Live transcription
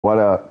What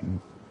up?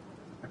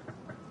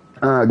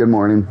 Good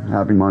morning.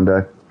 Happy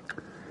Monday.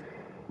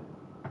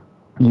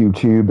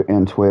 YouTube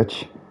and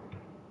Twitch.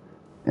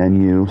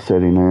 And you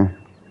sitting there.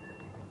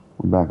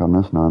 We're back on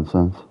this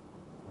nonsense.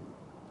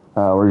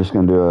 We're just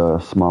going to do a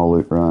small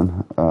loot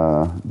run.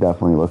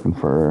 Definitely looking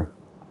for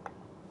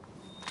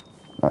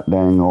that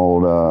dang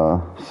old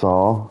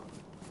saw.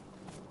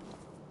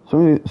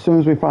 So as soon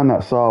as we find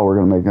that saw, we're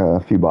going to make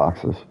a few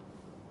boxes.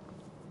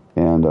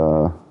 And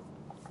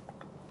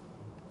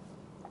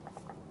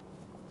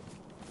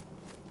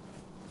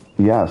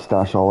yeah,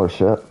 stash all our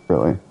shit,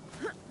 really.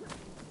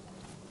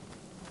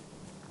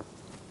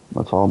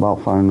 That's all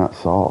about finding that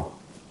saw.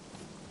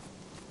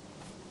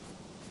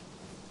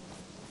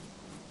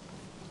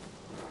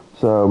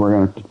 So we're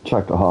going to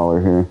check the holler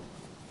here.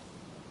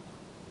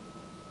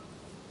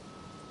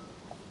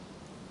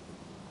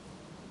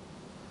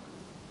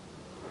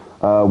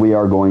 We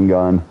are going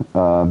gun.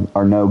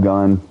 Our no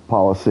gun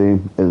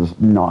policy is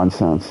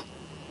nonsense.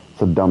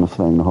 It's the dumbest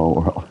thing in the whole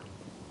world.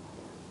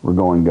 We're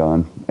going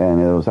gun.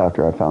 And it was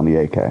after I found the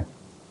AK.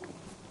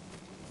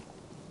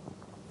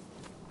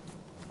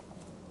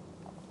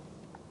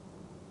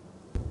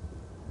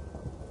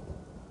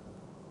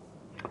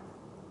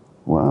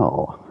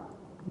 Well,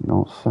 you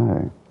don't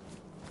say.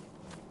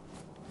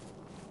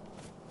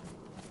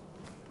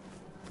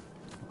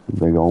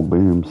 Big old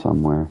boom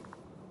somewhere.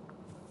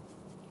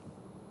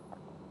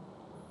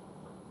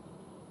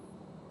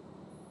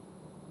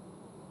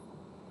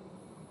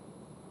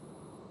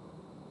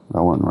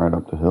 That wasn't right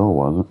up the hill,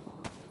 was it?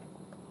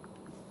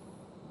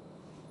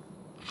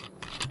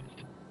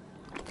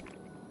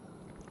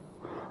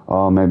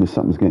 Oh, maybe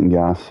something's getting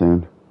gas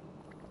soon.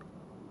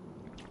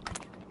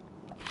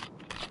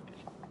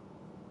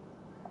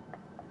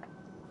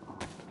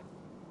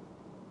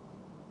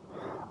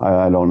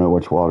 I don't know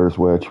which water's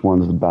which.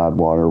 One's the bad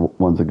water,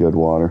 one's the good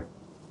water.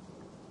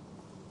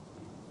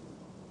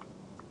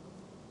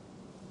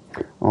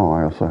 Oh,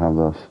 I also have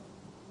this.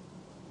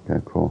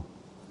 Okay, cool.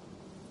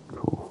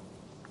 Cool.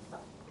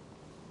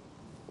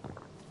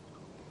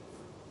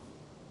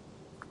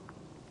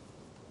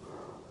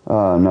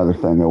 Another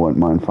thing I wouldn't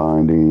mind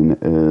finding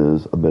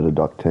is a bit of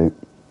duct tape.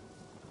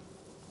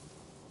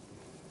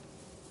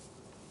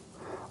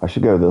 I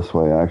should go this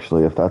way,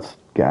 actually, if that's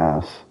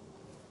gas.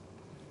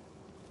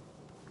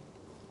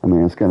 I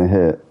mean, it's going to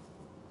hit.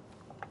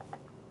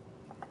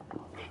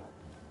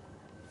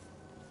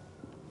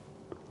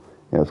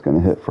 Yeah, it's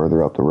going to hit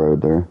further up the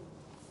road there.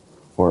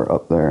 Or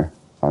up there.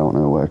 I don't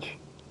know which.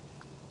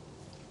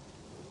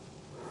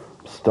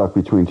 Stuck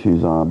between two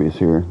zombies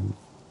here.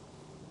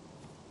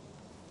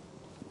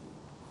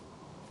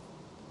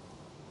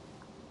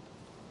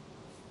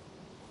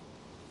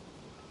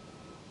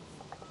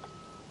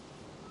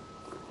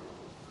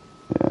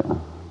 Yeah.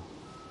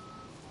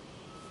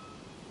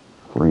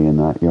 3 in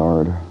that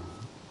yard.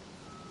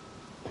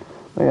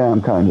 But yeah,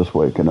 I'm kind of just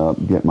waking up,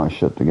 getting my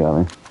shit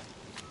together.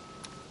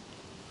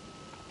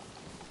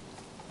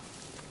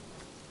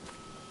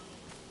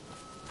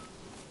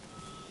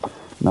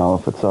 Now,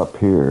 if it's up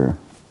here,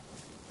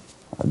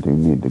 I do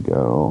need to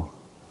go.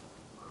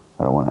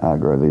 I don't want to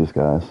aggro these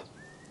guys.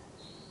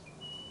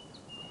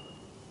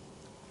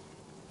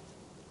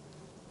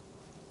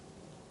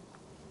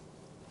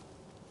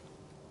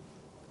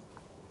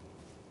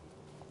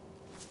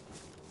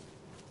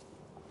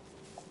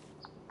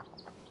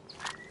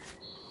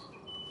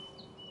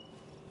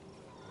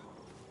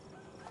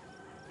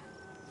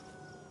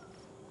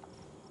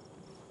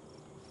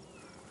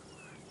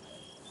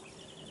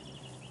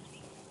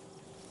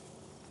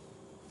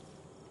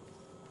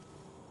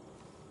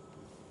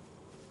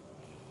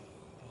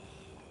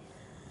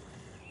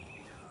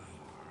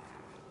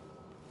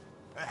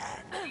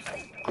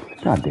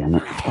 God damn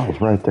it. That was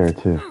right there,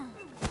 too.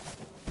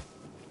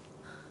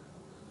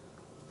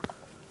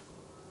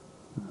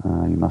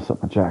 You messed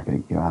up my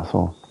jacket, you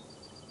asshole.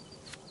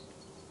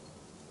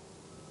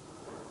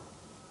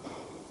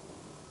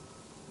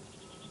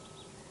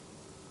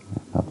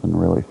 Nothing to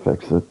really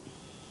fix it.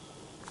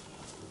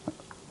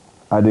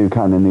 I do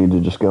kind of need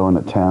to just go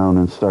into town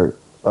and start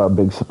a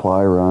big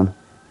supply run.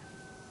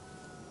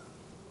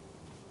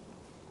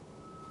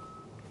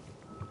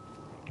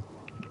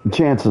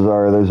 Chances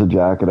are there's a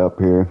jacket up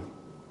here.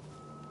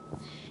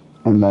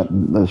 And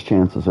those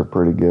chances are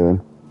pretty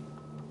good.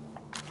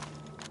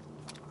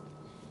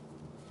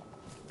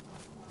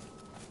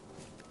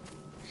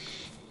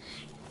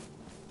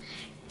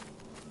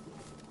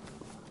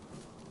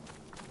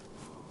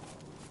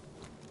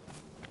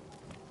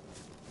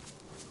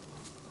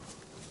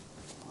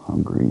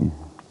 Hungry.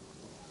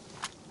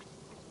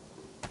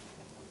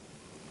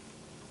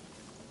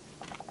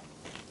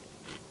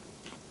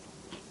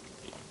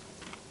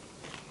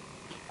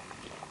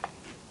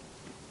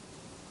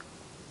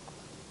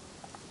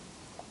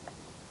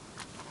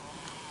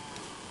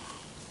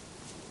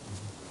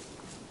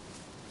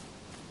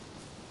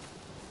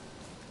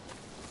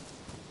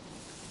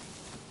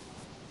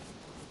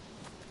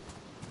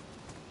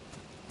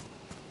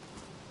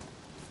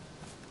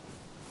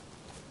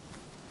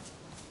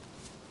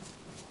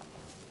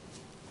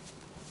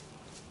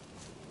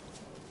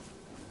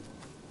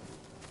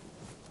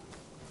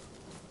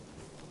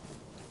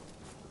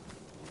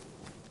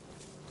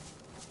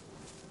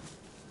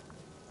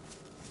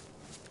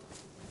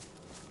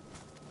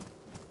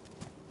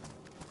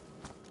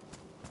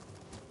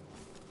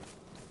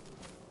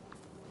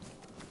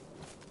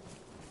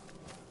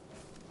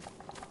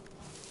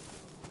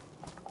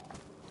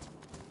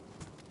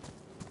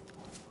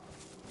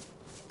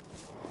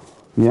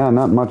 Yeah,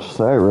 not much to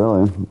say,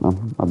 really.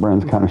 My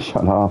brain's kind of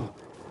shut off.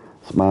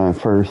 It's my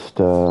first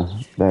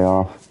day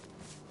off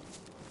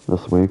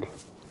this week.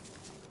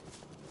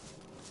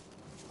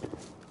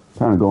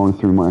 Kind of going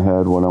through my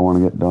head what I want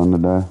to get done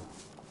today.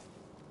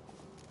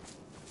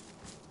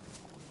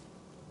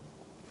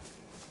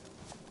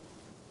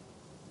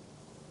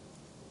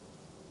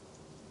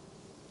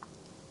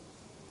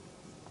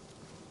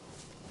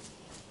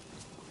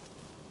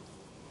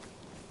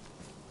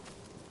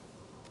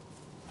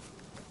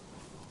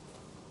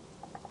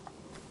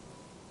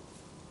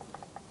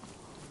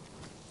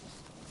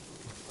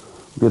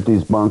 Get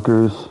these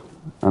bunkers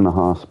and the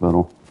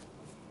hospital.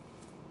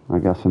 I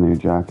guess a new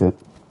jacket.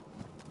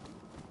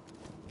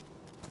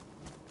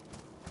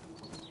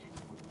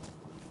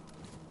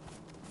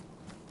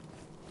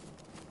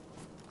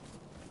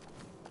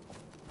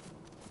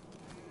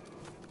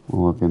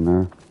 We'll look in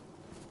there.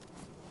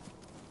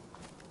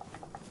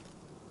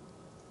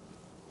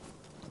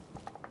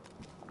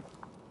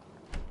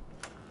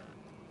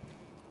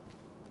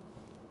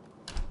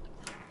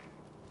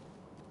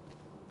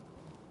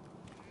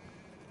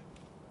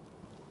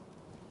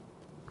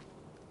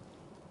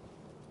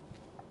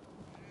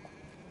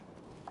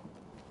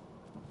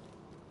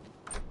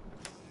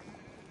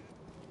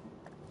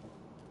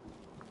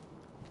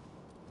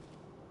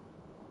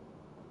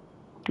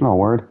 Oh,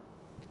 word.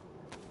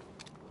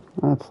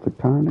 That's the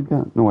kind of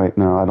gun. No, wait,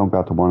 no, I don't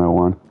got the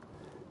 101.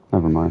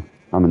 Never mind.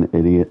 I'm an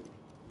idiot.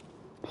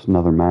 Just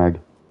another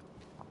mag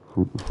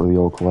for the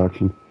old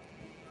collection.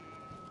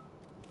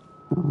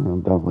 I'll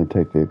definitely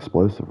take the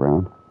explosive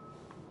round.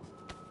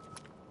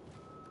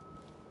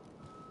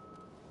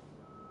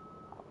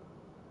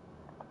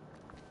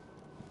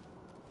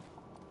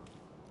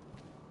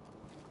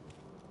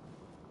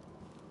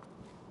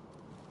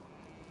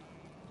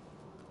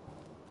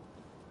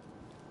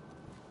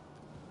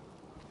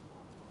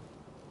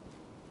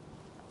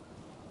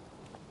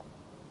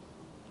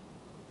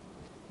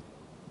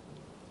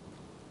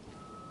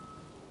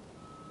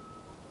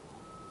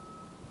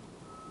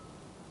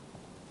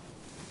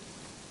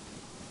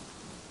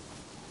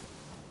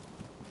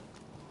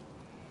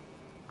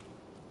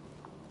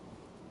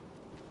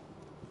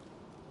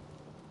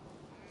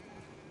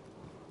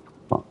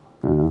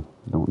 Yeah,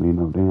 don't need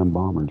no damn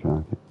bomber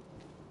jacket.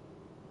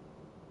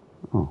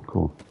 Oh,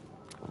 cool.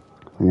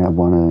 I think I have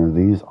one of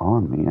these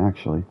on me,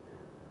 actually.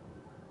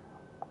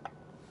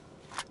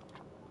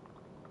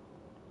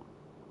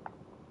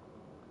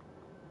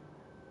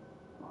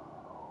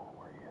 Oh,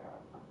 where you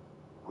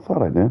at? I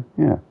thought I did.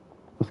 Yeah.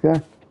 This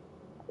guy?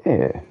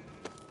 Yeah.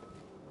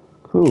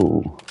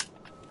 Cool.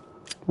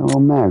 Got a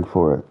little mag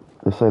for it.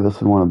 They say this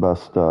is one of the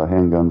best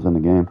handguns in the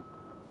game.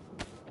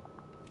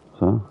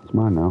 So, it's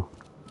mine now.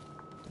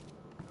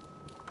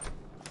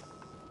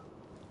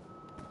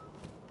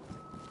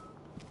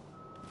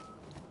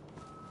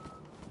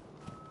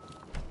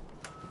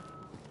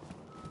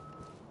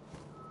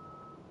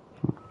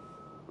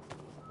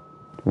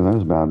 Look at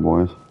those bad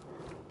boys.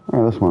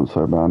 Alright, this wasn't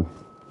so bad.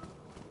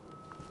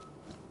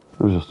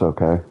 It was just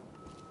okay.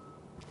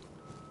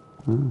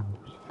 There's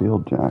a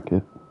field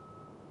jacket.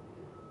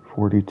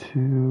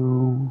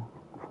 42.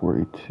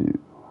 42.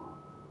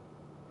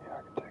 Yeah,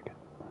 I can take it.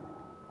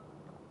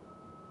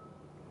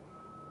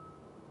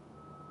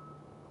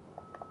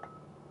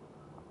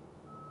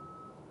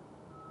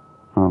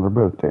 Oh, they're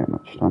both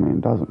damaged. I mean,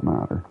 it doesn't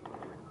matter.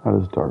 That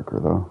is darker,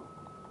 though.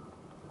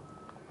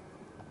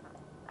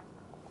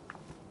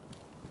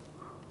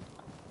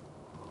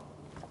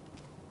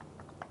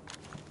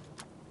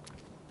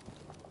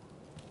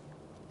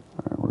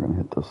 Alright, we're gonna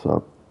hit this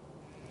up.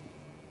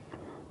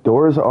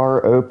 Doors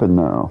are open,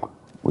 though,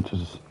 which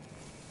is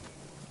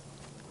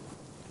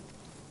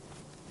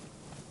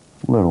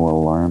a little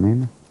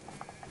alarming.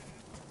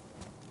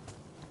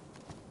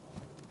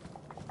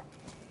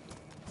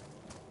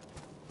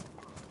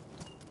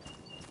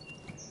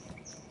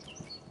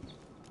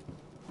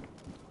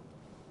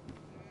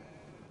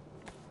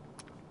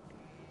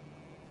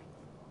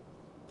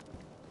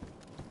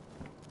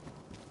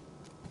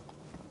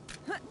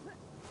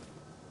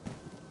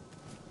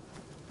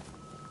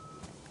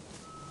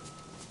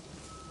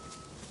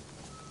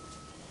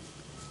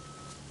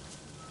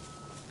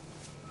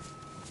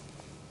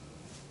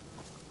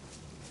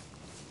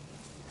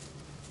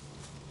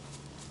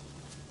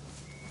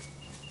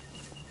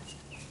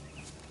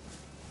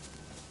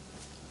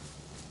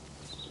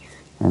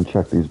 And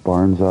check these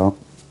barns out.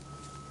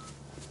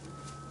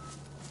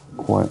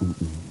 Quite,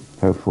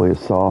 hopefully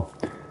it's saw.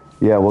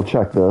 Yeah, we'll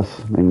check this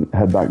and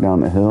head back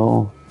down the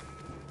hill.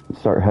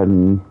 Start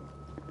heading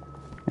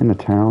into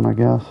town, I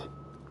guess.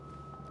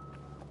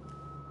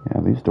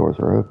 Yeah, these doors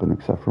are open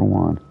except for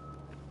one.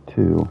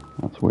 Two.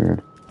 That's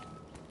weird.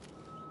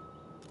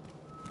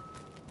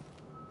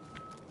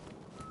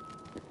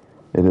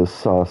 It is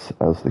sus,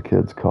 as the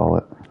kids call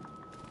it.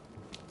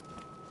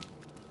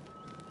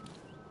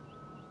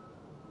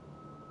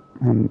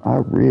 And I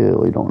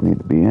really don't need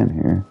to be in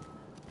here.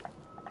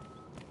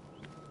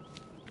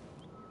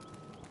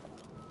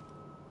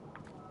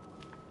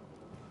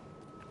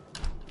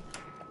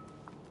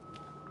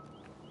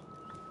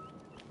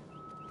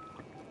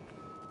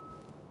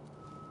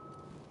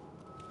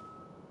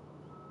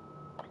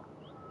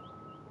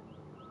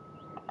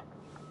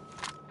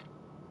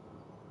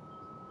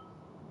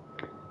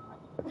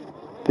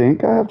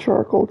 think I have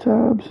charcoal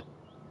tabs.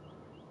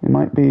 It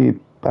might be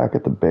back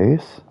at the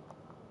base.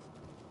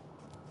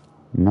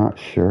 Not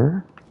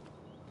sure.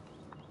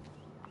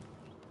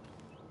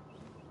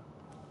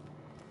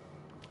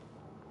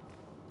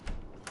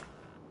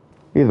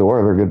 Either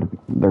or, they're good.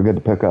 They're good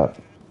to pick up.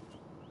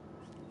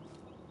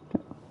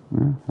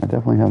 Yeah, I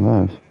definitely have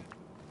those.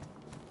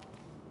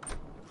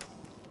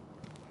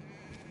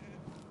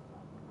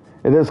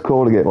 It is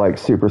cool to get like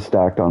super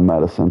stacked on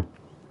medicine.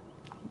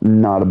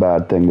 Not a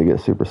bad thing to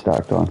get super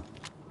stacked on.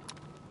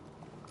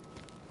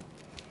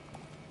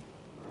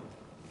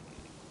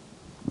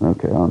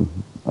 Okay,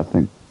 I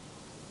think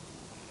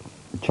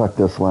check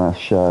this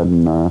last shed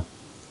and I'm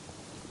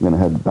gonna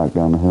head back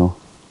down the hill.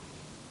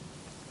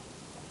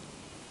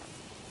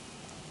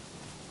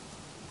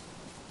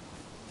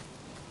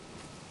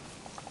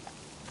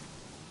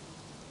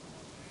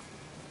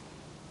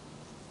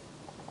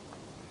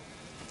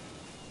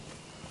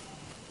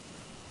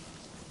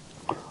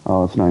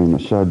 Oh, it's not even a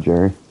shed,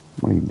 Jerry.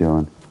 What are you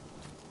doing?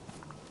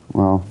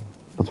 Well,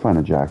 let's find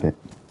a jacket.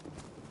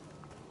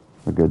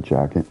 A good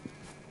jacket.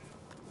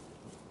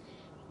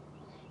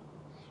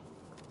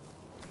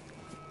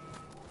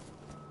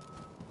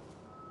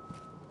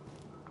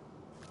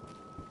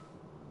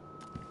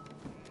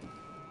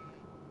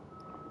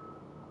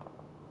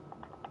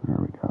 There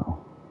we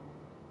go.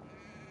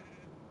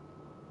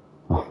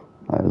 Oh,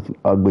 that is an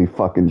ugly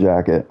fucking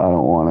jacket. I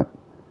don't want it.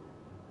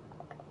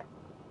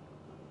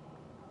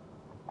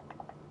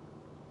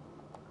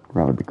 I'd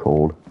rather be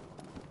cold.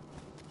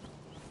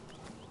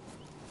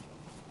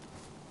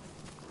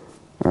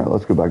 Alright,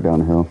 let's go back down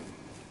the hill.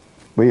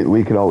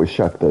 We could always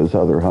check those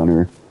other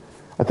hunter.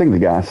 I think the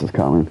gas is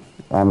coming.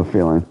 I have a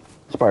feeling.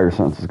 Spider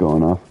sense is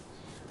going off.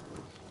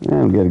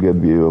 And get a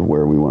good view of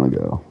where we want to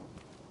go.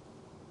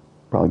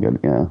 Probably good,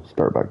 yeah,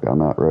 start back down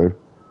that road.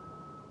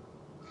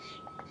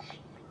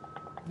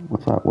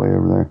 What's that way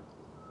over there?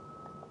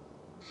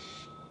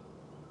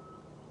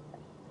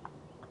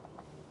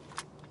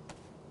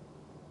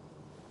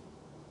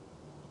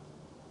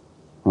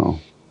 Oh.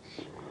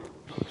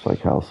 Looks like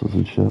houses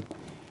and shit.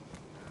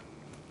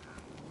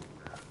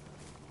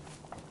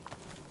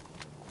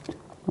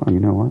 Oh, you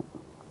know what?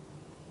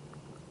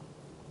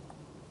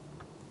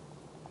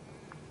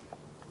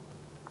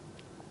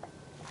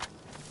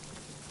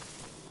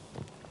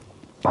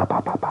 Pop,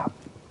 pop, pop, pop.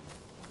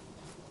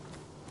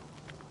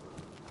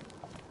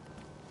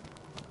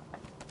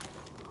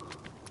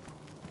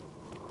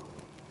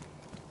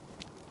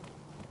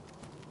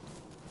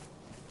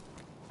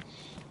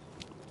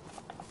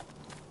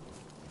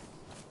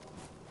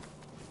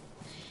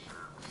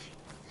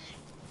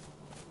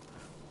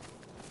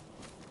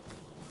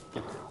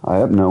 I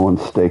hope no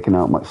one's staking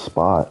out my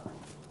spot.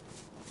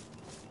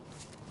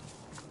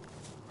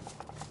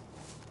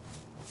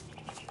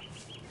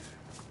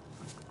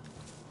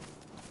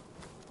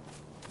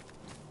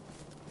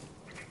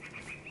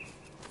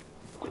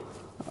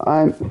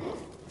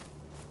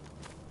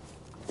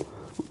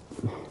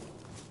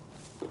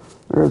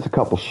 There's a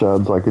couple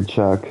sheds I could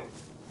check.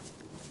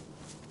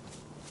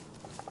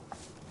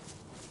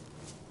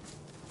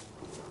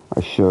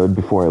 I should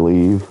before I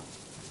leave.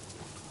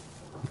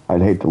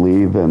 I'd hate to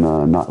leave and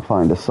not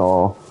find a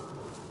saw.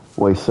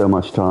 Waste so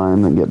much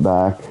time and get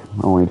back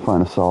only to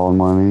find a saw in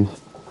one of these.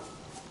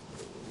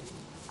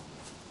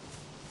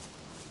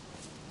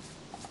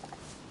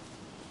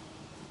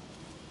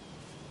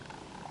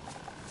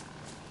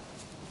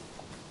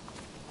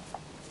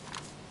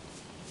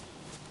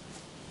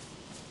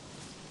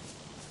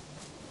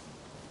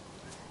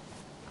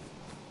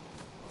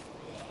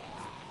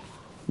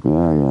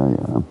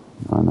 Yeah.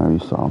 I know you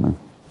saw me.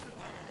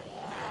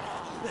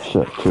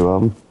 Shit, two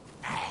of them.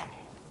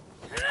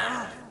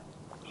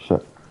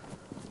 Shit.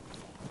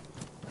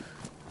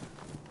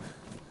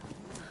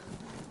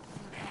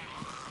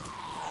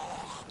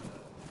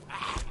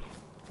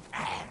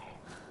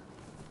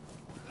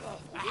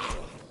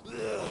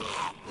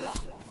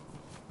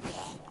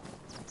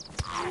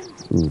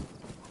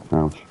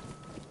 Ouch.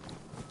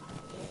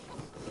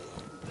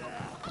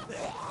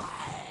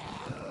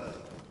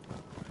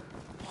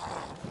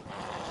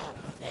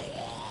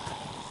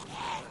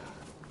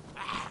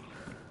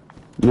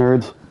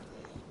 Nerds.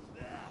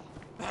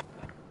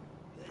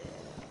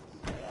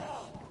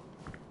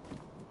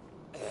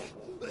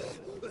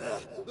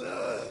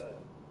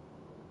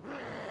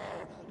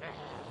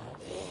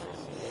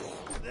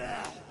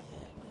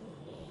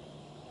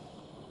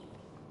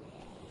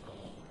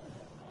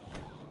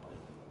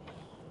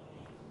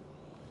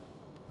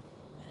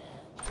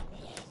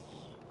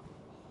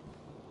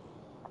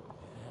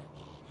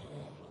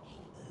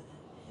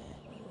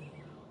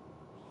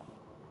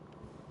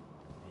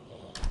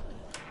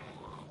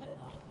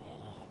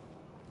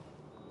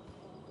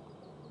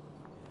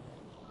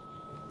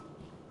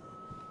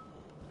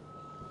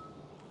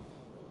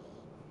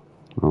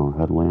 Oh,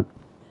 headlamp.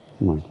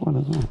 I'm like, what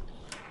is that?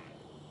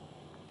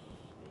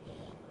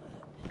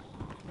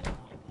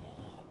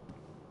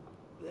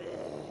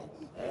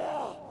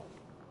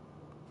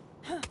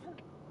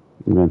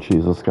 I'm gonna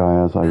cheese this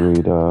guy as I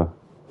read,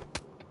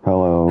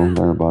 hello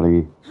there,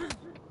 buddy.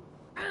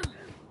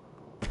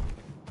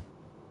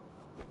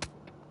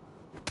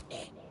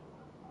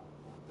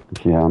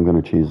 Yeah, I'm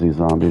gonna cheese these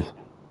zombies.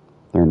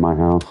 They're in my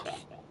house.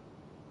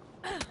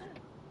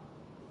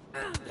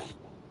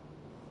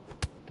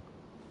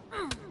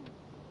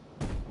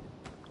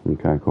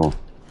 Okay, cool.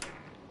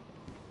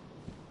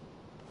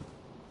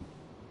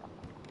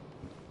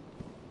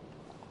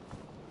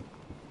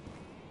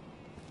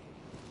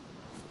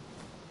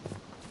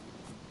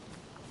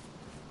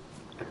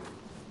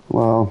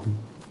 Well,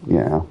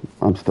 yeah,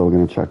 I'm still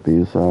gonna check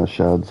these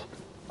sheds.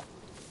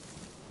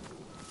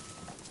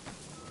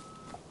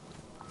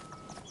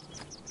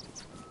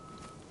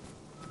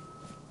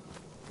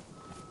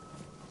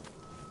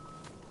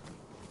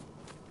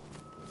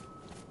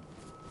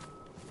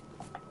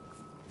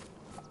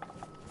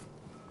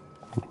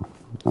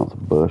 That was a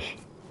bush.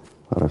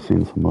 Thought I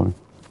seen somebody.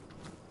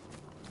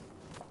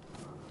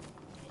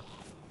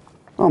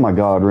 Oh my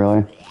god,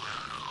 really?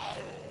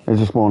 It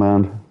just won't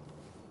end.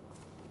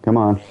 Come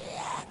on.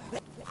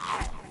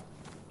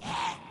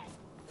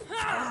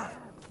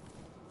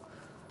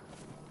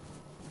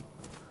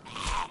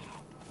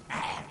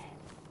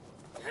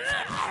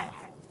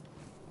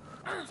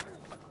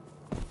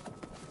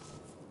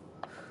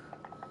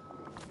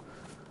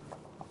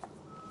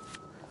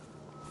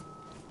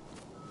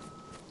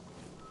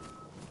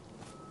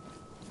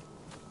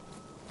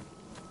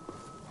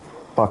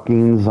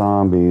 Fucking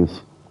zombies.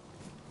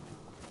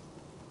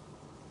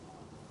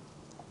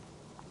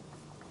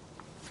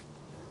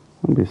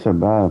 Wouldn't be so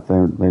bad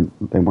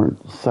if they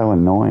weren't so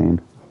annoying.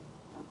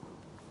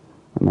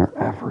 And they're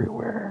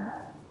everywhere.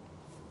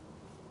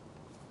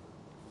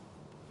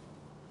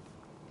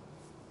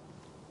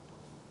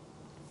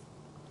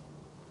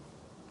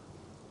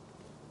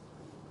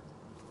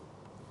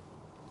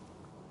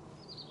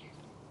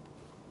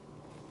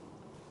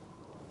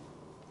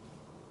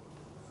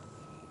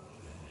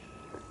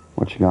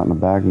 What you got in the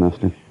bag,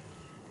 mister?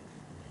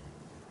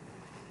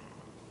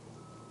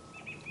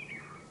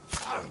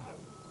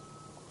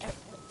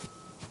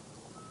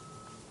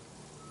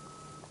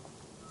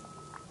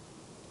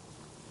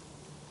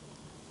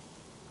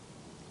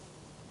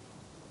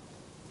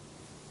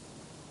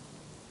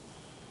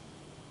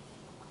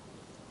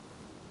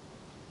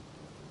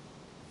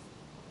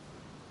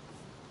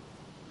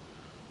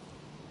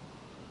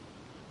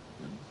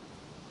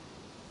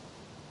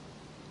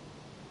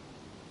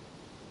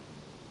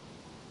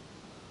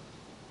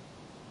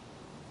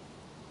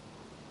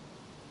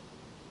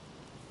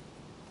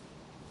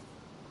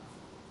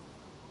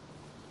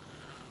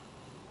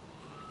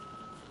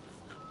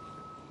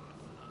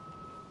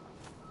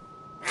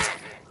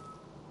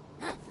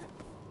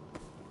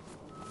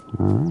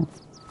 Alright.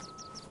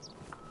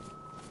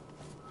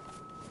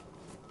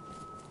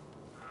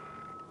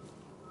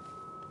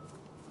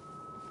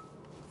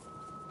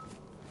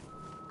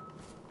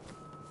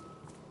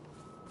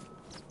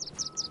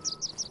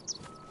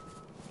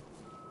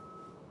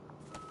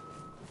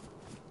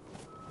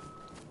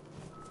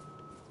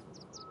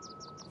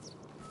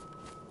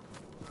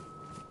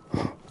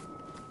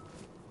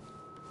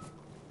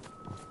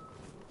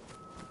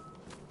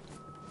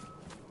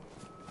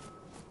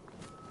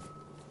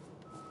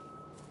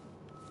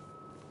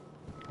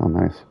 Oh,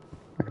 nice.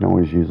 I can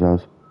always use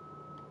those.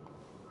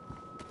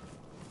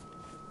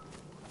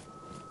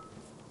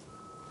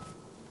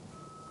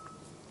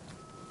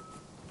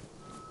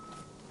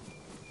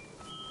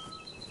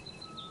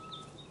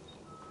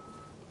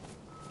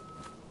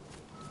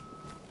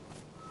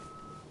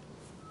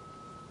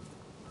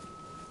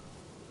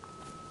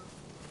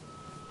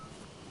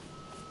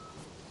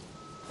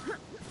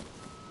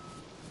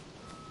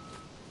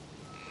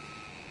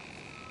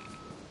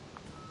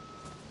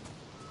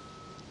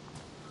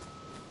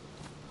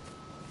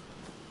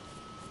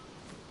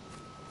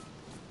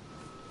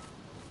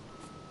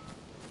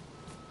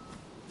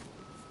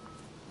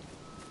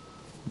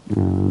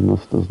 And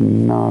this does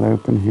not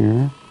open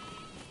here.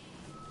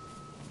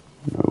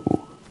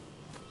 No.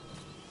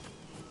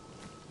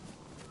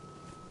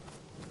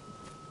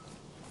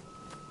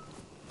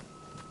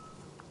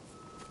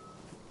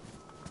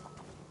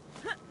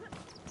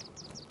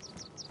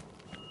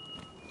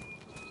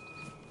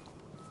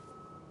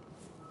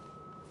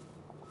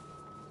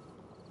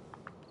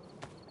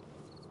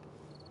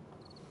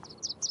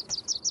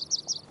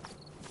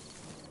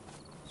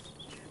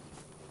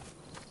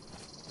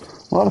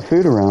 A lot of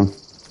food around.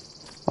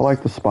 I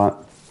like the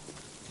spot.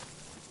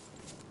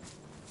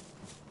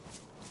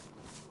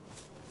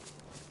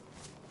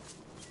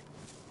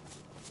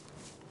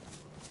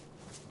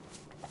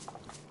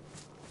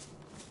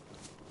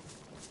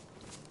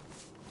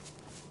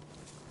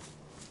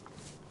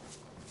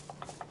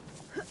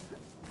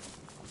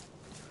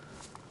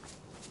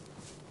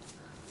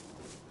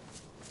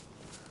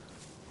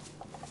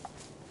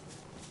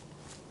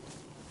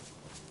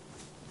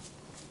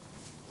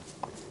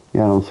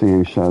 Yeah, I don't see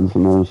any sheds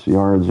in those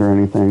yards or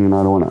anything, and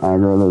I don't want to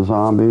aggro those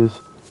zombies.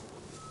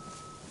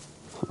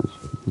 So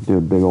let's do a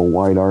big old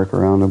wide arc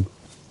around them.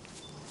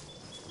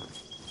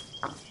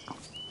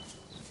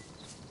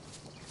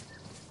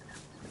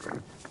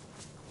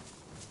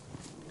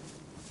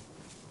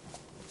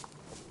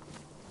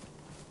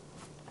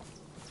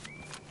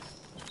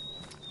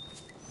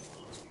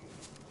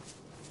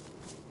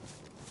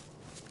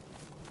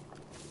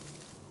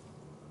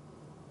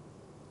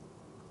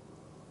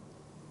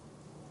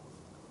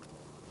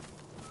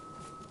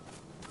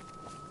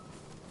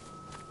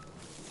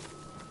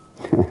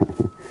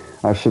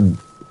 I should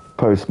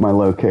post my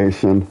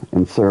location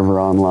and server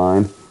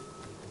online.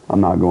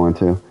 I'm not going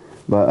to.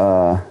 But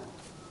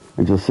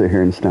I just sit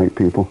here and snipe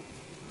people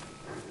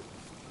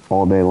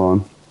all day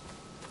long.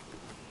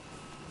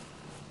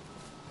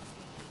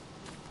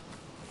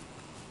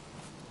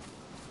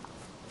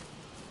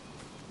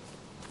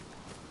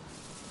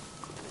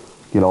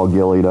 Get all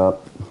gillied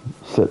up,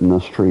 sit in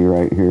this tree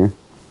right here.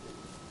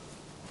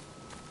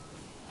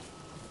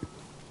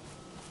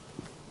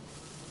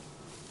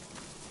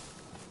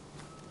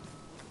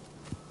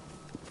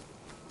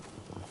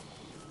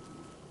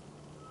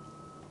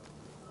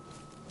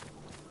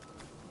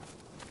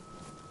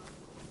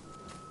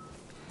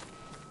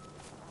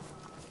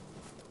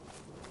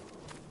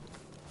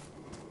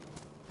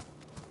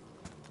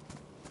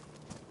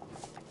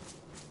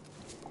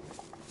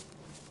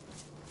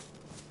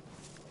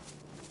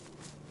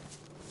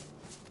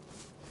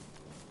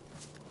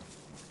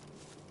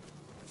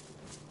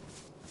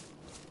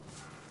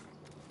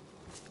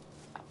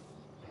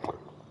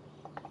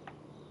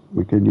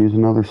 We could use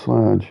another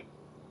sledge.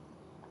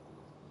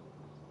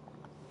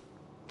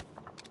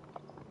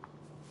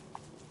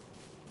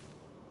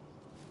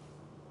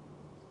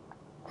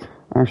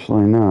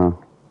 Actually,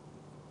 no.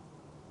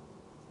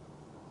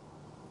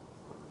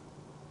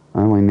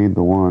 I only need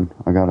the one.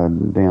 I got a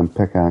damn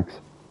pickaxe.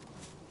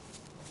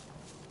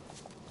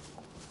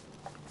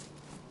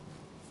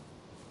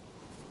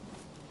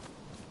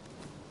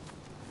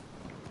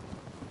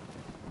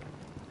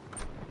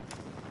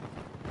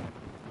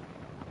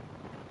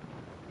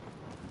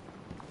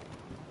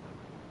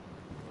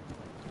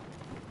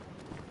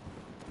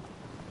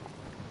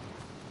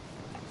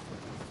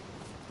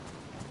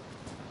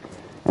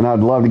 And I'd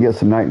love to get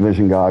some night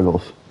vision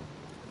goggles.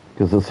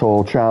 Because this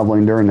whole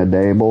traveling during the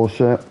day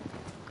bullshit,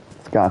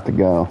 it's got to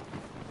go.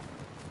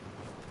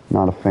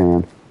 Not a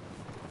fan.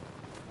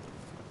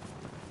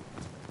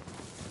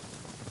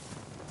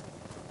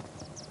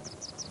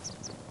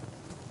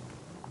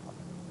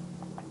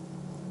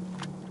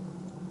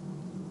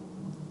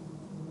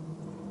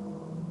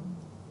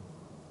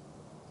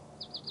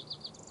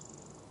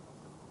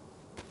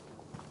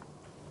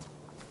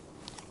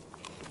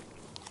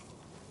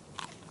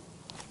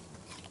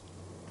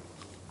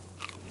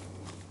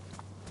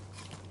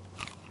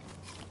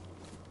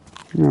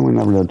 Yeah, we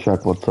never did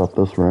check what's up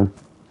this road.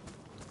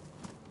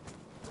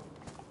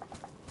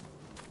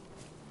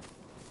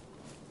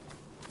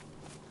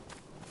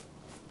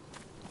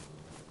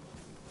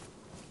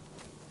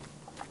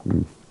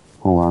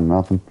 Hold on,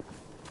 nothing.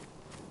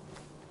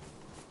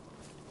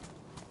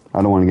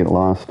 I don't want to get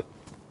lost.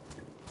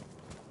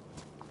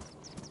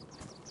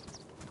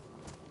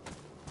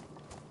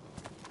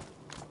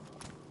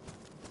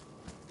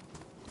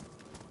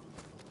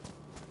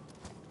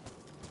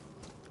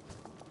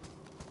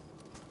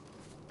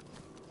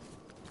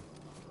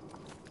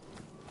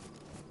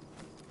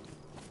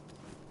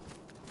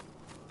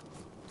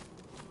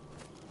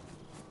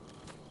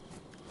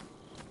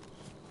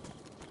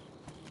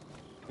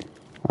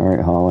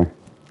 Alright, Holly.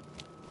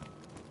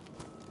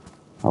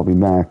 I'll be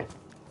back.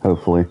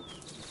 Hopefully.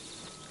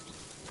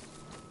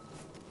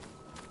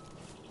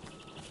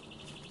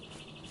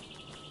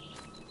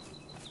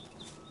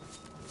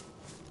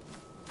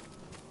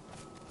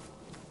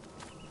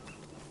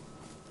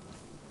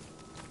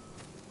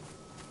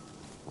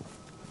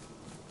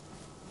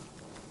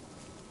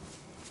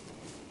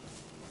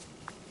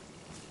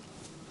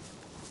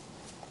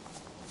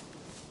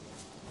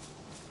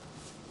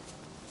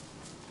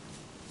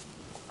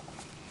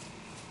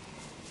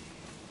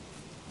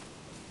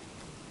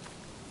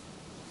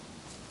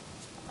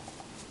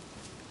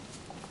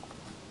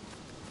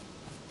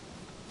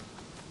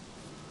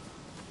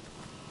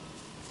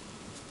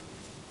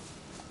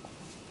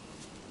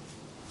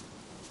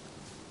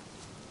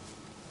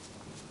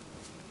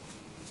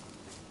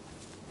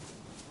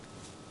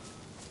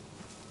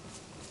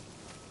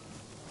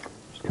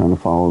 Kind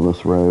of follow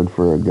this road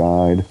for a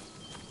guide.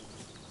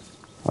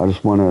 I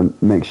just want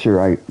to make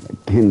sure I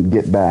can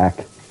get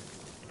back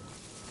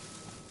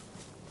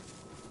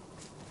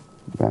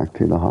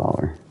to the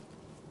holler.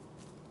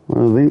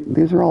 Well,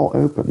 these are all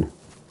open.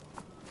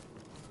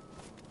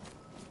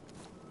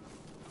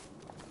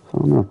 So I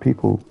don't know if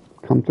people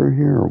come through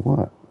here or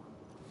what.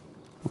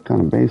 What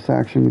kind of base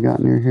action we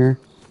got near here?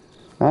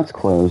 That's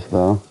closed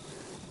though.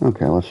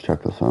 Okay, let's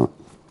check this out.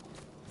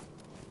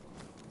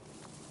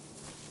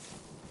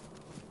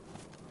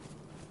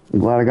 I'm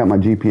glad I got my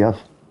GPS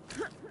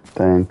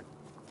thing.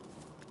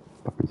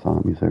 Fucking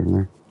zombies over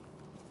there.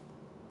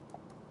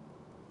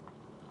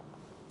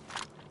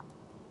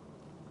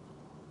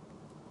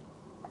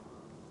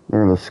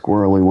 They're the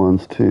squirrely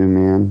ones too,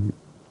 man.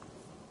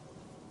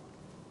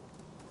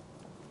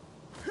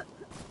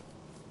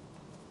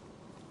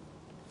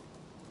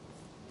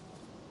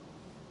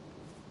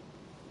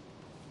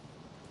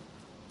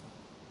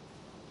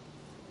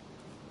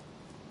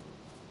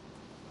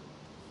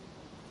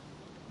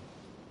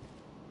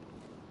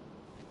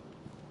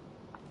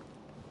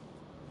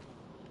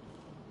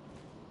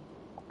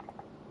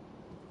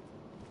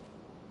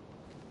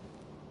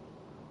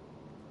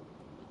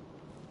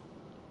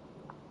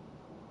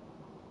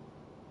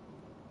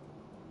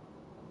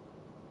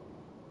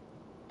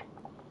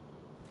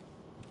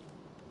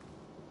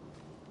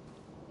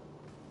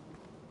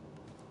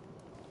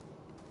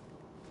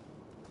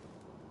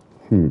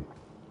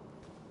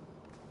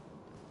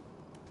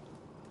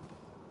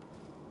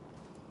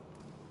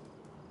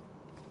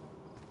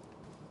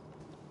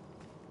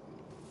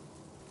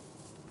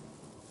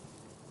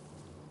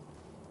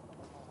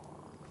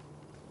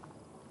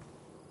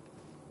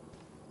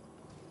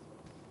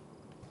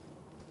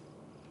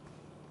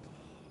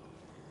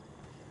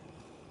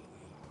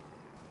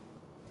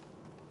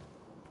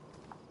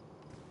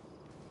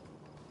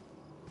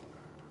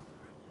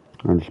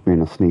 I'm just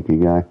being a sneaky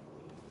guy.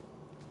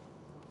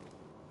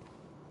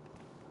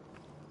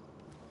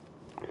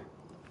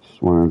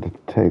 Just wanted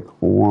to take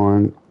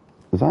one.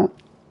 Is that?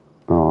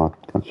 Oh,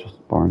 that's just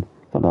a barn.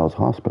 I thought that was a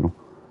hospital.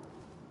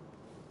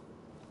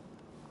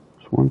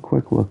 Just one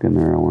quick look in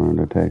there I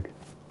wanted to take.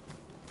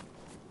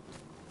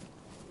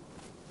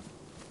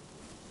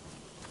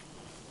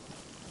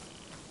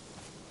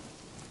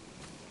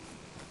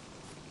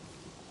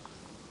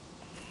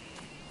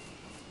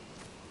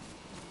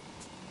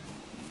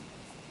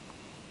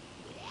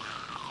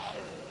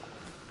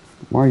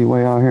 Why are you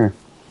way out here?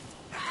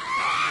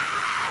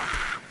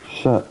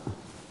 Shut.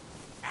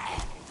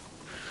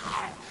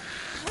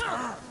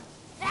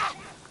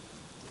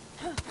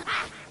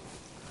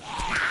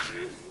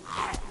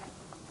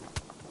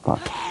 Fuck.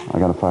 I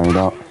gotta fire it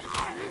out.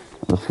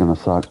 This is gonna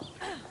suck.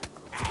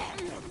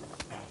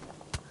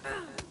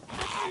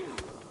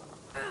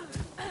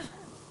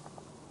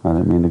 I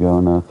didn't mean to go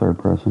in third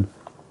person.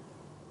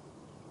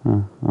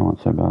 I won't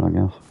say bad, I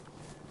guess.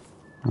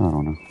 I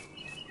don't know.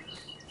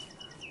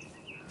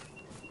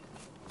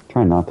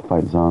 Trying not to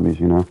fight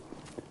zombies, you know.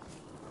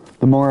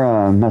 The more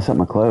I mess up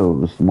my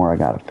clothes, the more I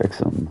gotta fix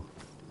them.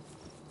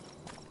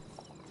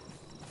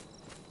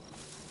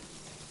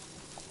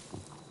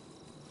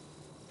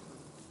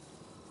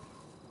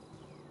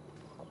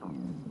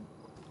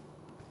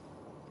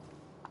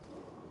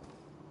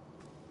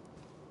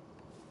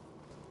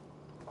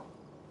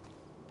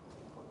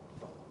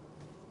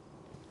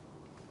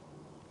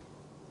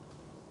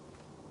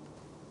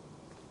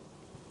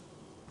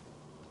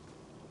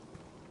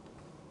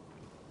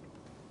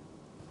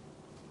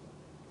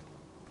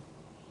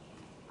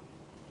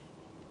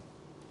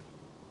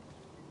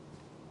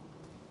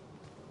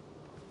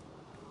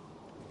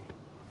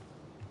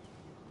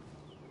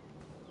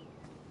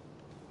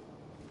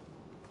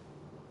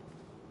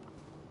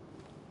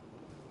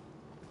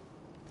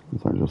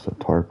 Is that just a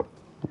tarp?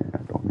 Yeah,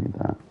 I don't need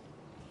that.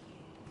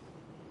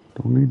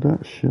 Don't need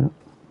that shit.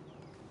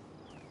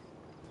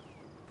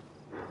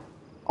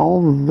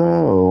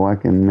 Although, I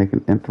can make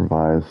an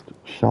improvised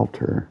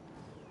shelter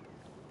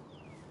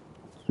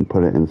and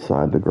put it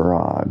inside the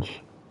garage.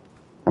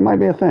 That might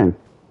be a thing.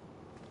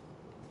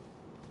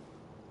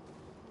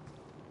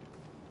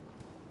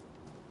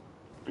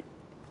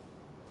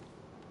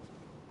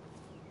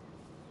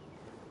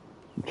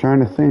 I'm trying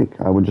to think.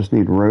 I would just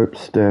need rope,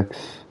 sticks.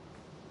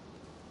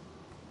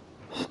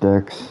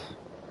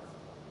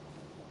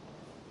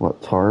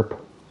 What,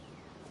 tarp?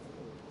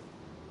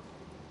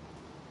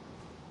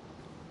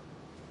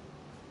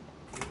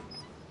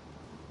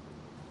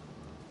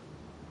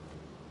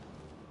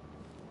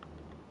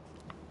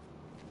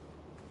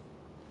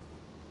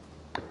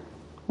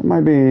 It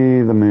might be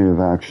the move,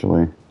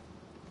 actually.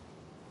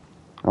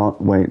 Oh,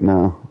 wait,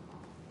 no.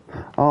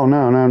 Oh,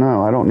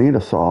 no. I don't need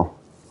a saw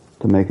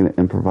to make an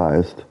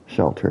improvised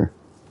shelter.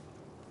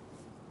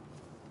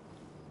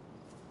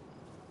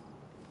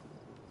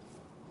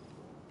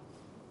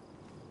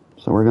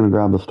 So we're going to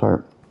grab this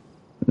tarp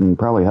and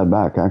probably head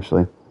back,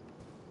 actually.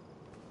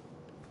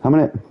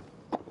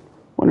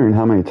 Wondering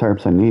how many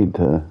tarps I need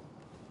to...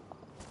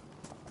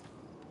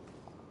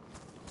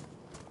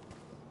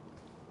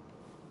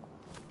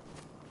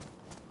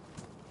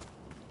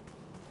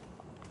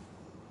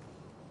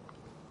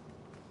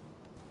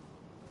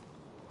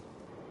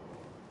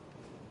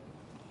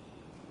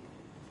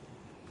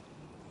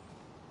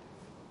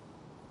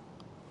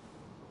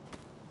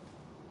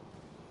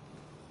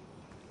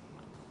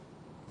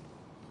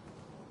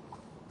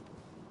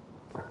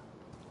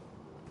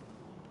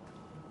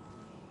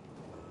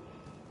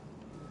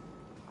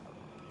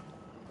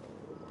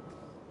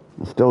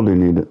 I still do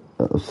need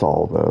a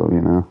saw, though,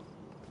 you know.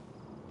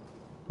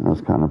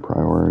 That's kind of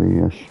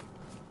priority-ish.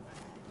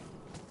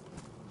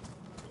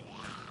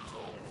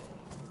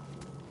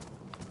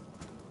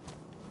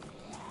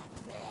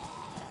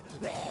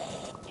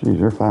 Jeez,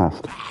 you're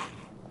fast.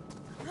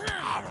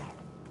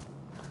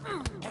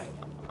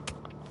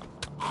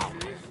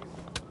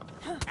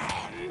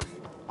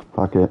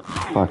 Fuck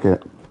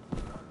it.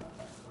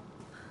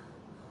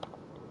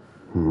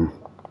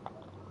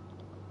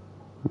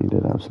 He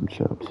did have some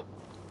chips.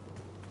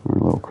 Or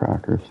little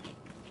crackers.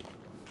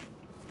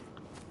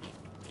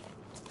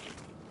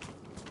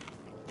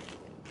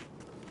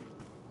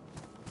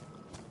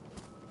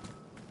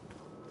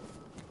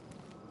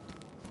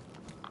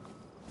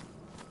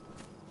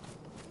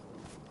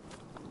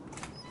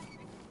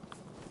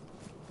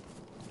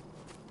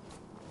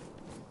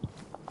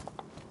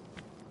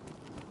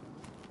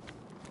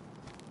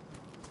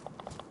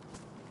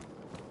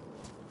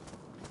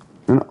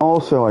 And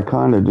also, I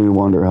kind of do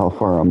wonder how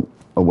far I'm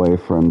away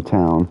from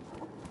town.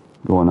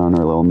 going on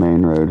our little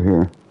main road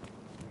here.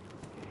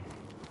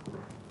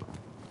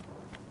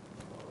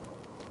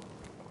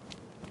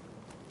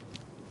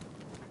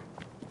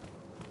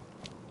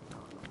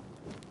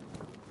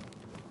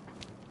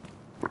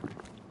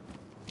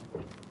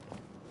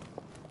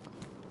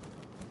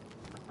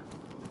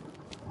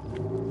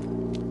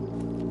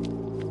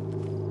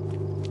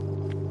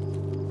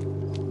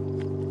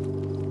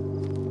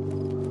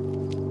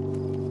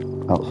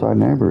 Outside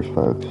neighbors,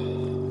 folks.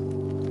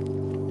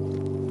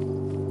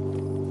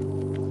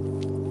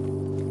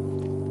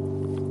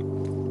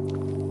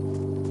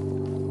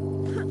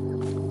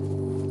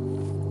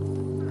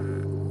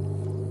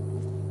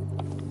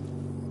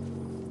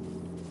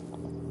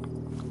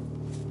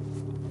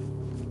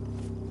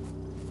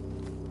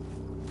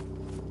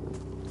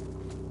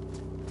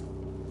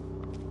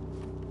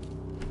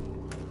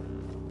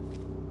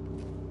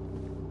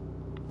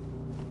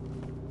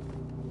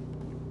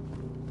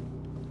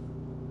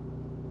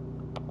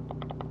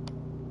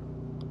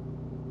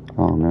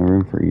 Oh, no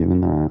room for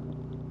even that.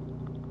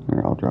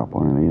 Here, I'll drop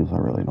one of these. I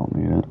really don't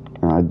need it.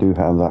 And I do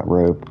have that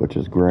rope, which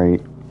is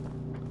great.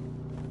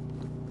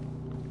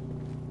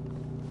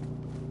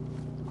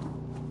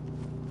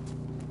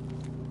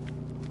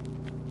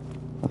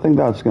 I think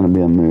that's going to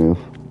be a move.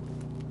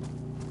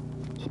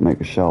 Just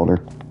make a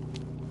shelter.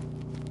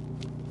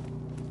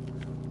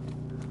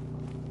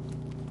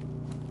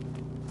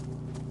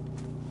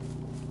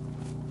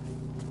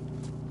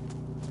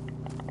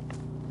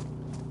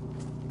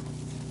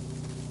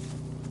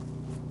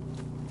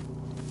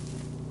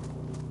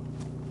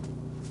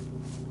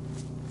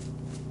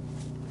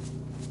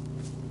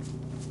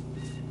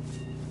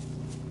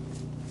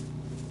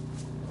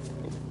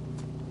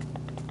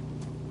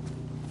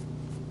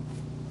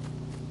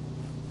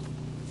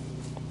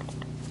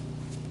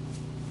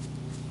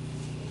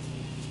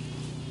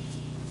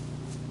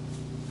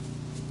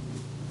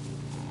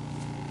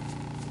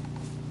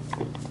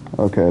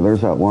 Okay, there's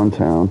that one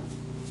town.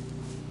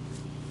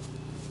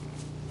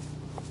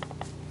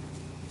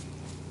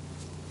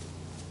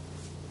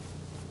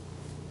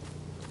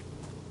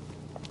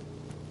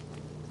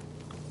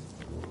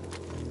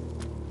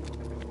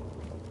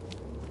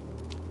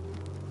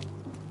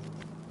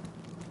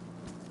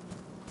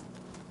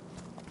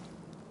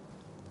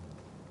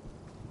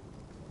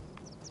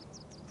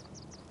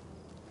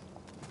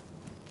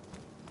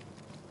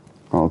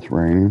 Oh, it's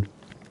raining.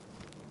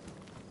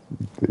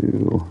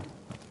 Boo.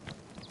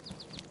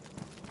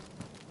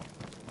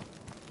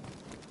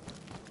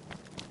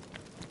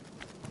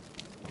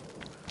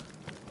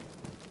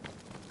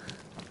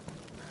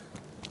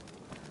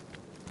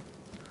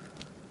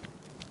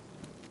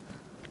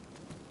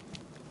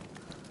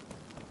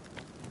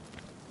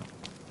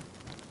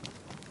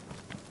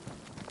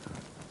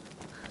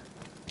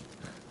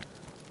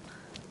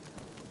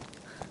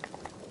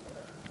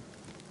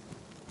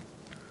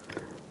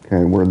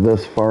 Okay, we're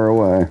this far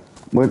away.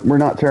 We're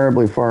not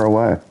terribly far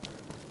away.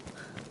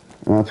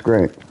 That's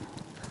great.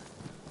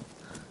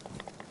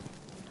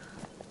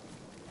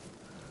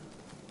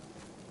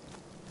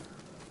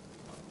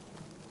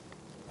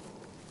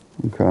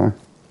 Okay.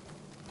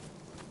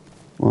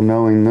 Well,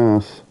 knowing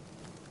this,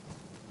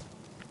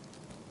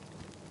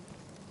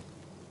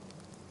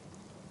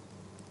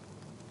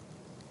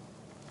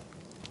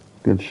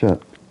 good shit.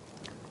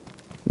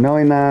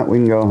 Knowing that, we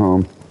can go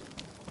home.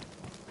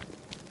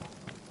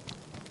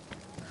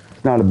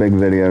 It's not a big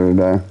video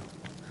today.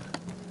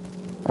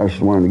 I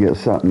just wanted to get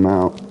something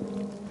out.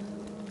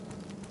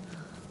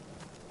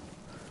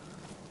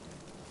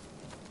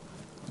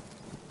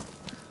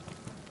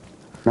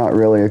 Not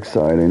really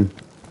exciting.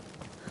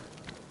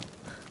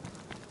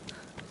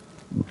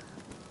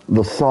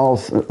 The Saul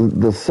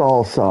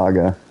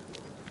saga.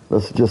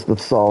 That's just the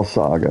Saul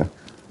saga.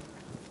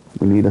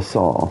 We need a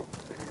saw.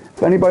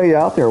 If anybody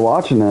out there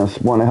watching this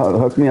want to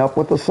hook me up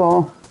with a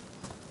saw,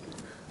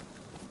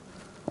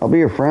 I'll be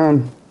your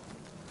friend.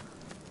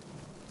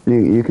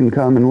 You can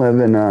come and live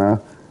in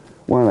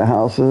one of the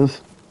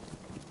houses.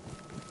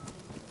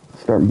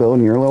 Start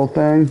building your little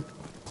thing.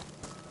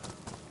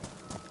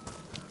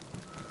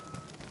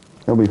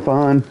 It'll be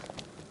fun.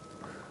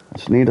 I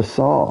just need a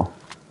saw.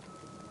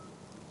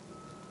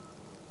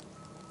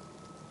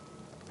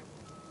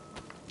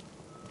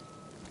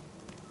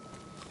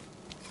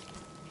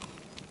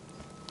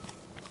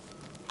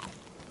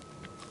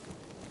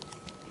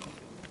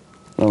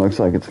 It looks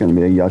like it's going to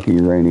be a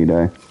yucky rainy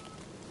day.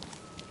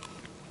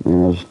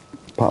 Just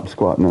pop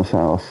squat in this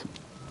house.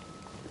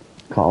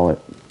 Call it.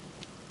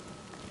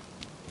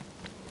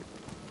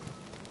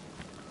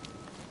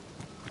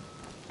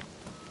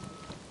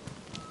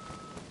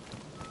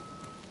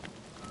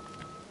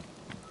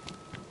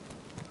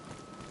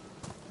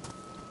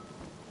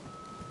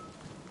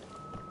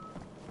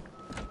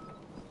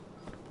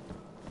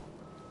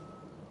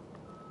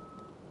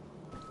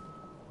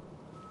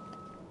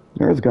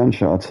 There's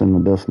gunshots in the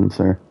distance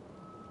there.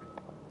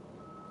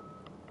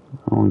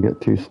 I don't want to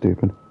get too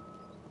stupid.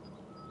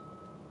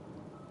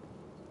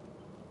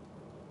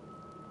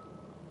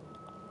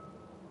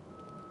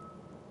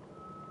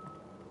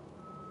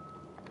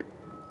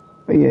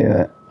 But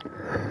yeah,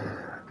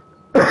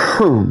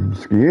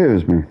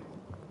 Excuse me.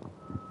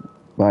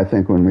 But I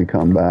think when we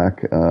come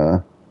back,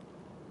 I'm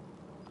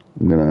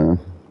going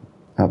to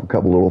have a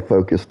couple little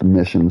focused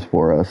missions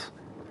for us.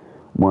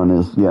 One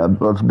is, yeah,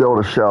 let's build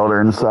a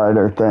shelter inside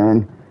our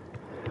thing.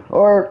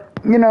 Or,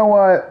 you know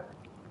what?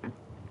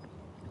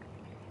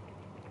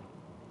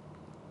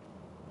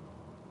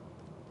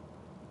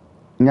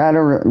 I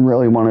don't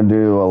really want to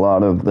do a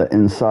lot of the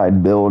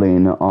inside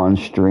building on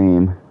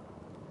stream.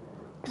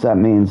 Because that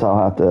means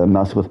I'll have to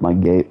mess with my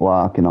gate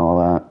lock and all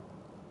that.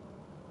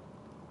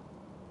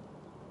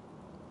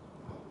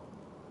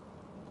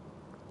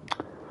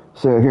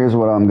 So here's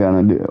what I'm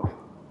going to do.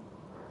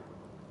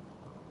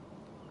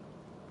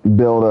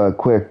 Build a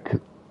quick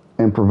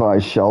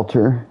improvised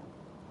shelter.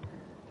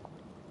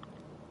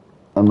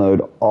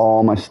 Unload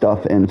all my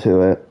stuff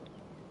into it.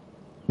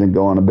 Then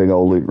go on a big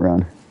old loot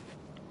run.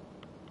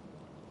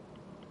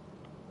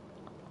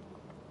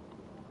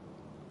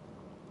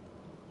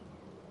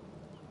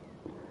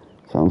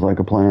 Sounds like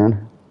a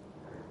plan.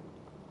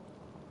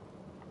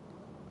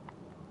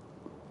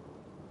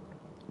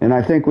 And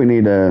I think we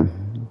need to...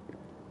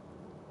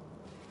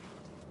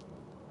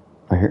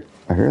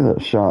 I hear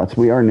those shots.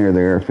 We are near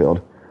the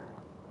airfield.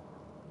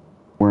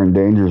 We're in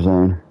danger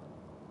zone.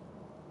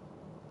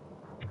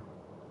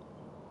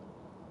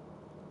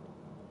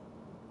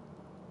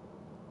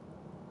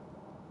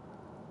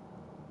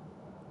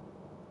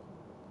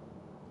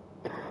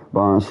 But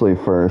honestly,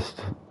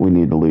 first, we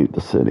need to loot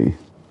the city.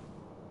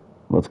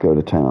 Let's go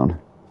to town.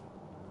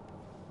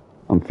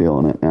 I'm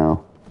feeling it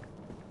now.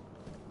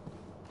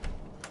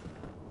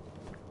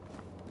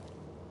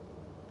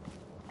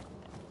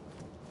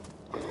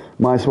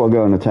 Might as well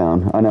go into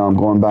town. I know I'm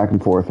going back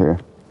and forth here.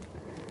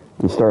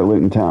 And start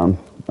looting town.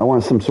 I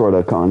want some sort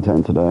of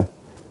content today.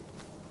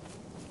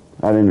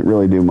 I didn't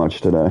really do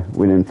much today.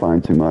 We didn't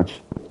find too much.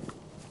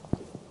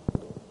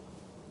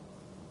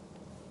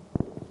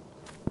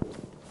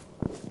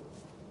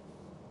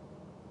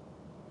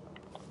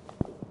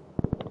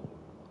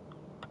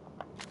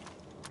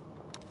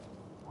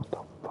 What the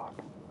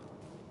fuck?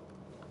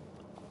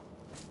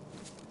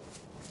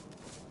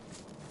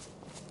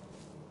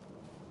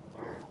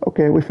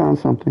 Okay, we found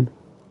something.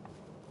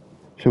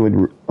 Should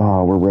we...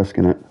 Oh, we're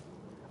risking it.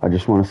 I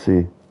just want to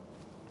see.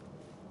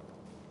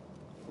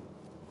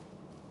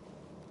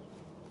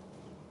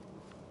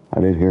 I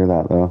did hear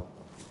that, though.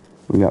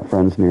 We got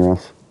friends near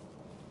us.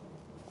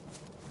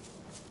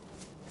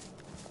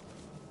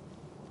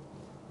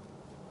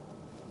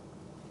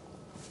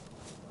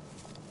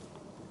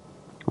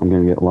 I'm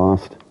gonna get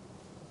lost.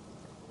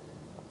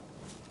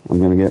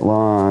 I'm gonna get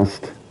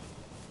lost.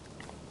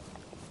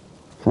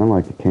 Sound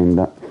like it came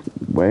that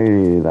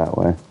way that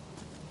way.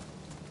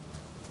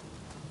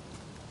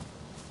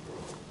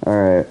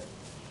 Alright.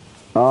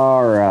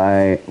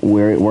 Alright.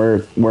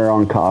 We're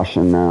on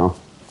caution now.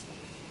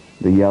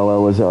 The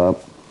yellow is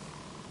up.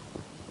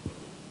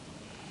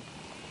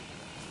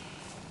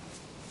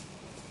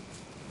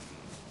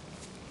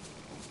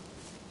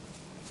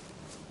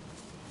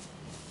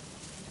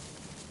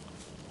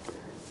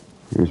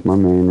 Here's my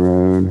main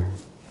road.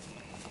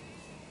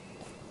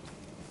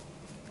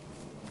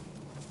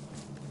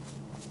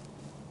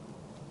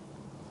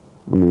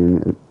 I mean,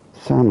 it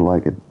sounded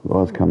like it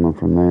was coming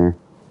from there.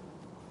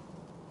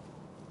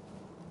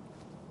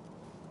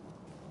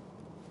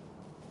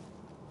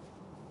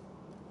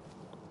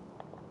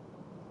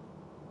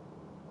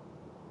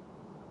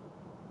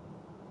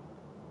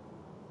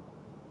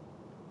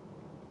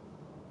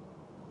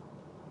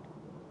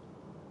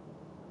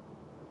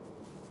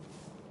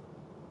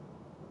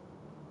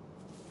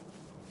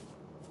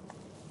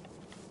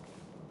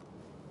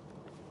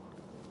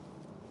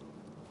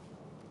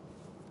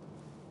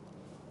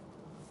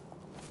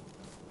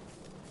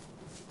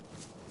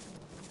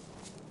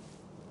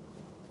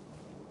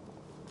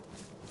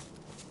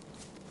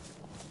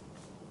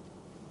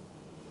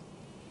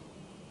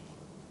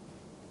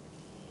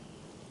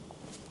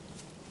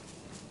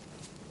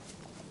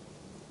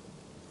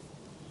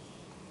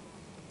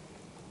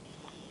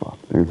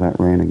 There's that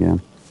rain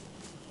again.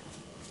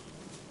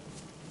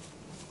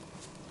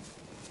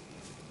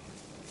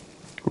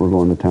 We're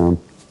going to town.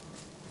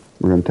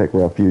 We're going to take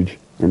refuge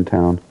in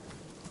town.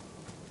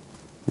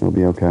 It'll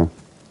be okay.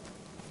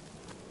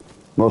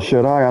 Well,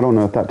 should I? I don't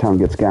know if that town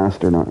gets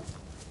gassed or not.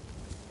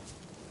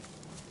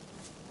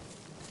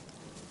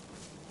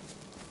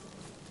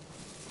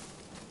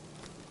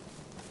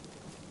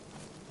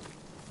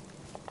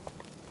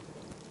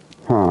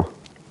 Huh.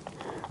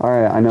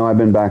 Alright, I know I've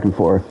been back and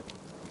forth.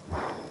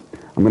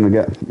 I'm gonna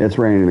get... It's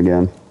raining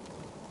again.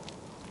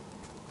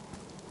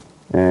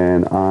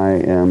 And I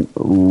am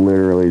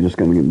literally just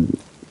gonna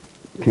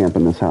camp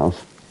in this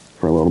house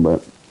for a little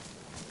bit.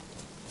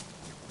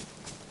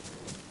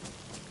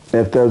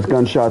 If those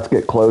gunshots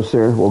get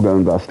closer, we'll go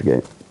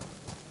investigate.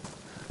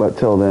 But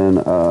till then,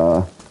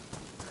 I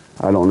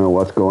don't know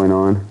what's going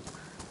on.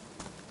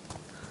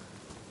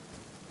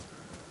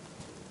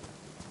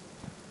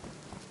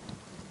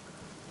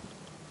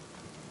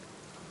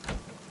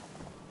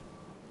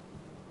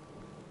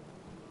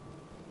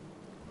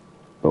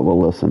 But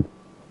we'll listen.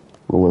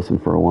 We'll listen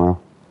for a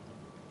while.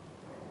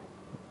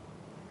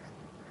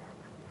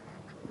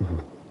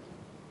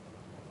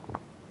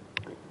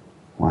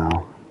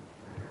 Wow.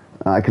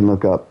 I can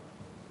look up.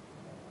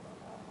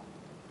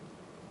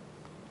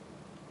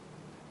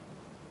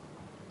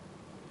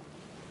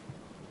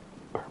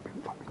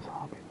 Perfect fucking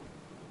zombie.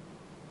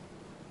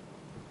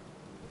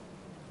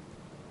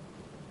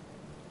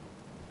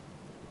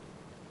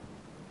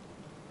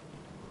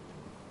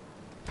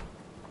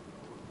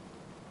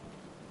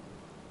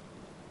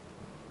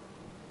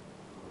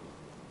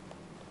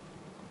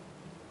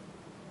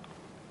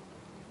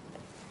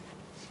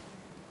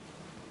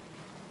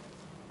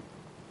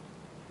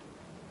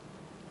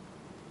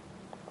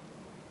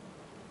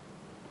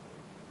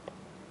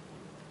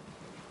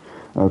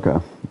 Okay,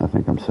 I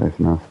think I'm safe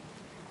enough.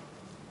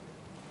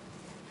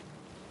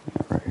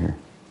 Yeah, right here.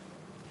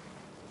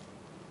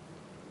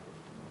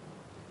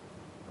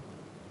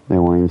 They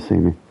won't even see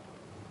me.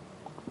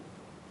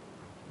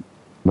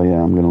 But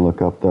yeah, I'm gonna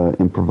look up the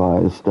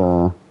improvised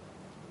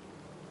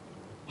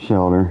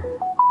shelter.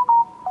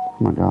 Oh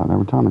my god,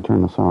 every time I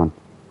turn this on.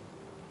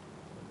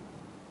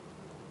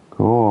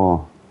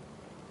 Cool.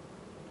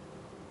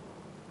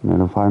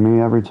 Notify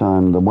me every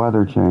time the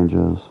weather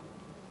changes.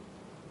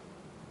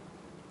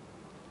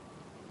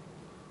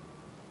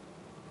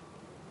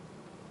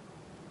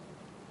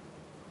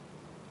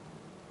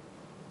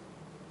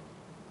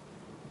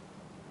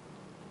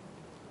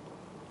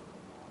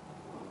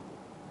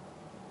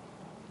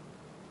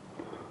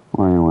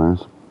 Well, anyways.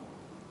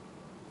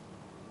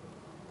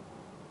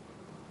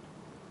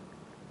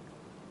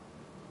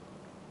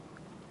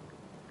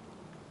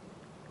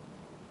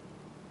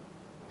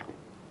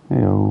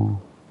 Heyo.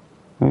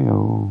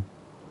 Heyo.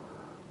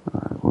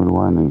 Alright, what do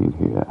I need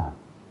here?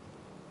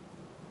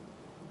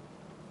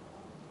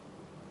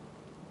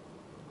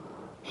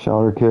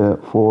 Shelter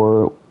kit,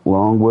 4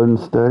 long wooden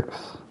sticks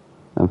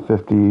and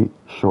 50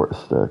 short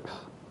sticks.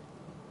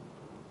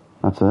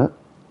 That's it?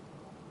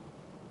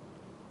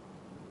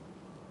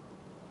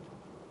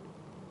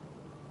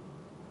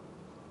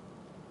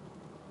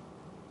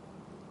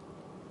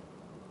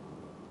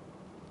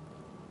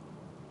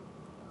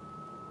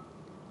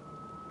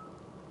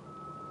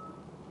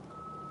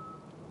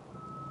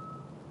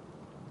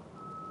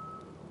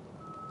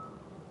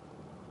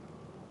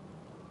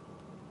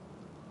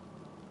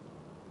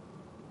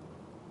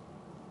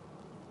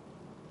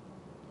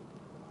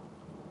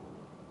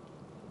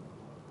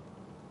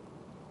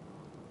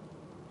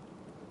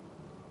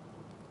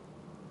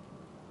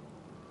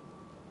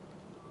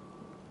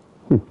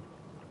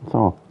 That's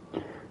all.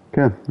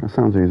 Okay, that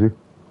sounds easy.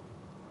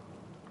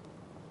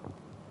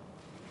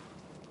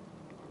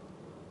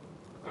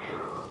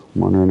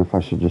 I'm wondering if I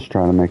should just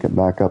try to make it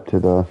back up to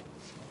the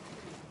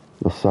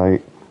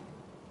site.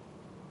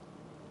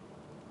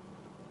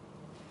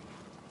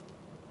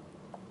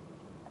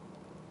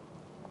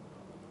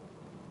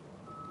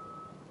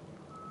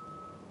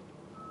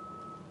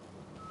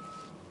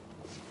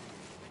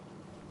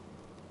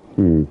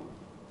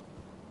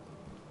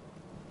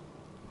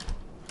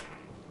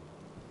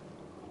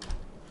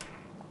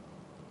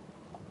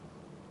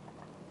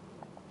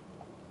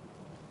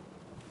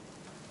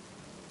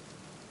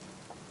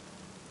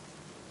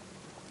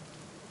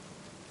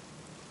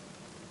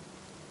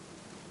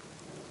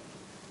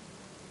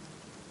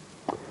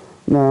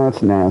 No,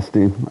 it's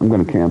nasty. I'm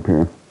gonna camp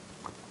here.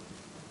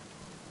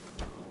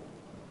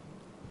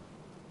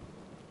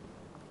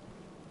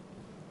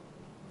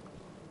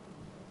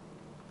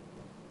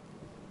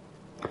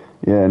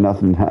 Yeah,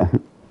 nothing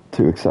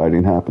too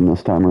exciting happened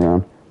this time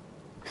around,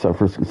 except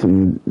for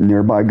some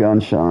nearby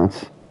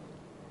gunshots.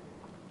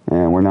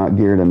 And we're not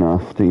geared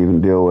enough to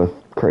even deal with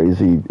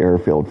crazy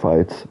airfield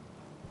fights.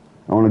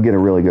 I want to get a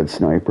really good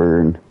sniper,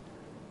 and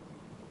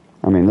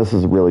I mean, this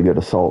is a really good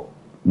assault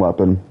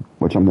weapon,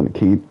 which I'm going to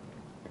keep.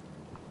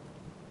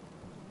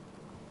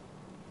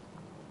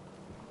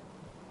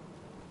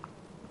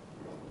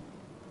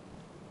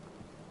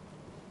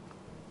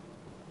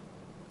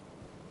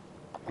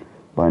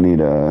 But I need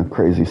a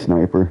crazy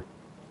sniper.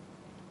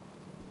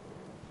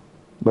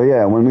 But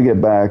yeah, when we get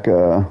back,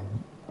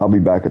 I'll be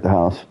back at the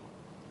house.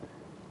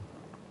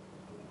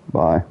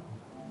 Bye.